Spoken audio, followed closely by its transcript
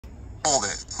Hold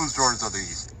it. Whose Jordans are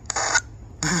these?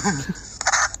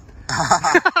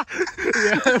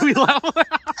 Yeah, we laugh.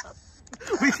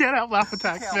 We can't have laugh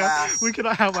attacks, man. Laugh. We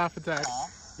cannot have laugh attacks.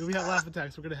 Aww. If we have laugh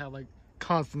attacks, we're gonna have like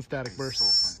constant static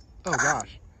bursts. So Oh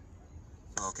gosh.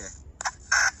 okay.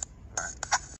 Alright.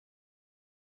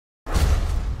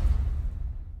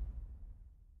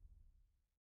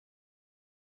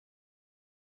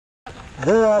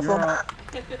 You're awesome.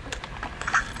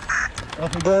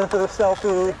 I'm going for the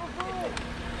selfie.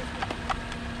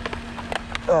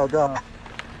 Oh god.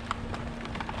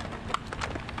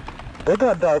 They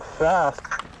got dark fast.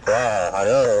 Wow, I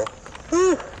know.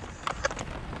 Whew.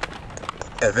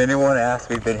 If anyone asks,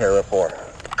 we've been here before.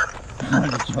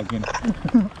 I'm just joking.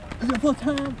 Is it full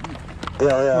time?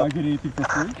 Yeah, yeah. Do I get anything for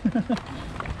free?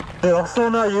 Dude, I'm still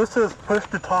not used to this push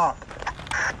to talk.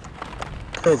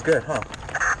 Feels good, huh?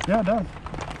 Yeah, it does.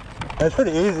 It's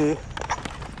pretty easy.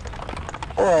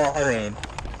 Well, I mean,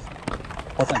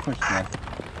 What's that push to?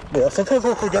 yeah, sometimes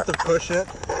we'll forget to push it.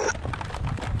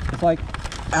 It's like,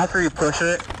 After you push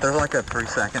it, there's like a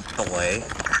 3-second delay.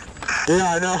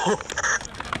 Yeah, I know.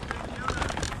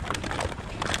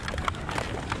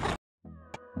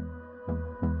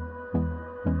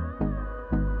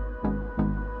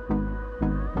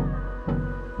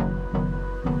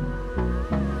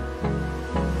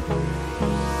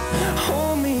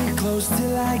 Hold me close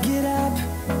till I get up.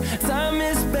 Time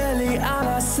is barely on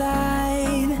our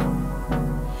side.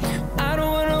 I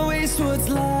don't wanna waste what's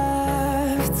left.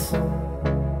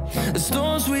 The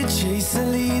storms we chase are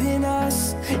leading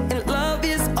us, and love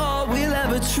is all we'll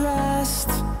ever trust.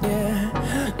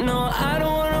 Yeah, no, I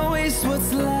don't wanna waste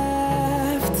what's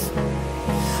left.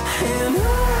 And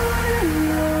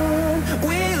on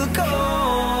we'll go,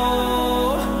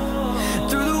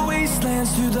 through the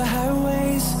wastelands, through the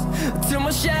highways, till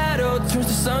my shadow turns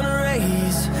to sun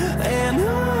rays. And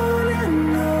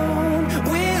on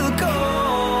we'll go,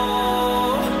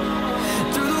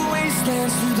 through the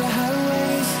wastelands, through the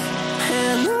highways,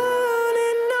 and on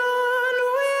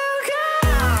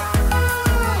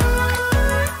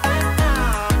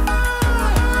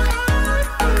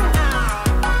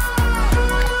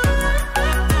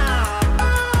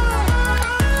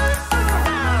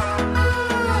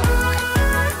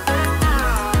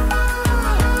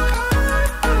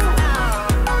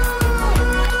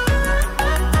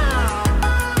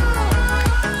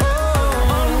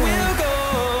we'll go.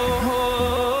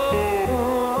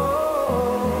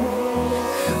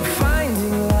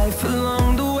 Finding life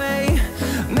along the way,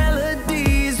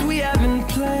 melodies we haven't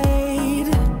played.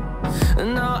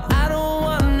 No, I don't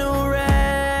want no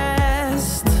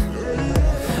rest.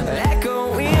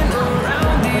 Echoing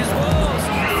around these walls.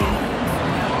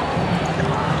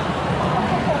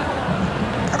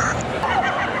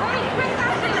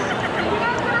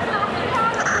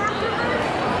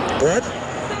 What?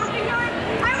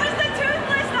 I was the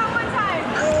toothless that one time.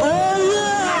 Oh,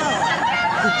 yeah!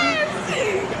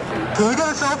 Can we get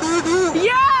a selfie with you?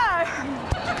 Yeah!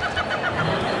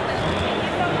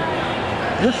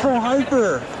 You're so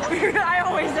hyper. I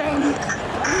always am.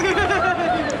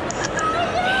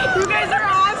 You guys are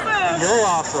awesome. You're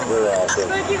awesome. You're awesome.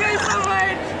 Thank you guys so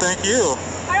much. Thank you.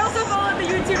 I also follow the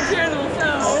YouTube channel, so.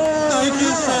 Thank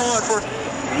you so much for...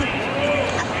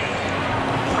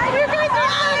 You guys are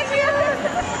so cute.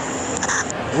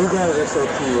 You guys are so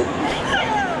cute.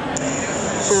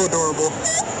 So adorable.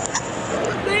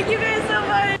 Thank you guys so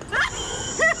much.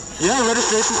 Yeah,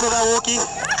 registration for that Wookiee?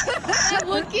 That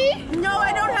Wookiee? No,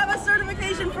 I don't have a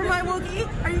certification for my Wookiee.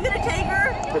 Are you gonna take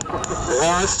her?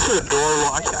 Yeah, it's too adorable.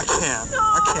 I can't.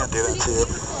 I can't do that to you. Is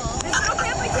it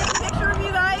okay if I take a picture of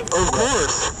you guys? Of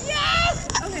course. Yes!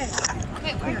 Okay.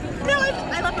 No,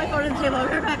 I left my phone on the table. I'll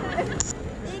be right back.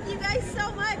 Thank you guys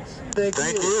so much. Thank you.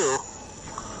 You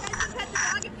guys can pet the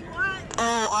dog if you want.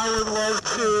 Oh, I would love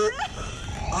to.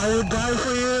 I would die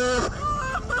for you.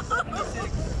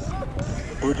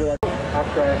 Would you like...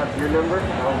 after I have your number,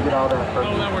 I'll get all that from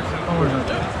you. Oh, that works out.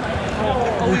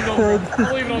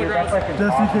 I'll leave it on the ground.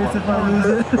 Just in case if I lose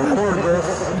it.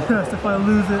 Just if I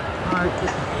lose it, I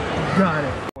got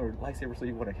it. Lightsaber, so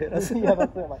you want to hit us? Yeah,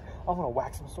 that's it. Like, I'm gonna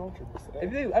whack some stormtroopers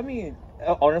today. I mean,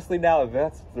 honestly, now if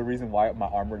that's the reason why my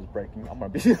armor is breaking, I'm gonna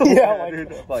be Yeah, like,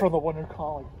 dude. for the Wonder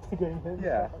Call, like getting hit.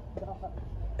 Yeah.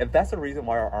 If that's the reason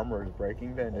why our armor is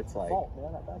breaking, then it's like,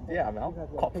 yeah, man, I'll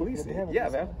call police. Yeah,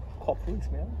 man, call police,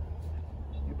 man.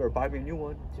 You better buy me a new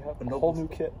one. Yeah, a whole new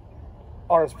kit.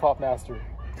 Ours prop master.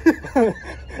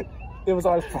 It was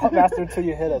ours prop master until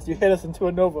you hit us. You hit us into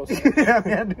a Novos. Yeah,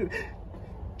 man, dude.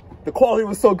 The quality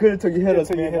was so good until you hit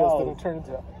us, man. Then it turned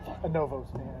into a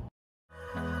Novos, man.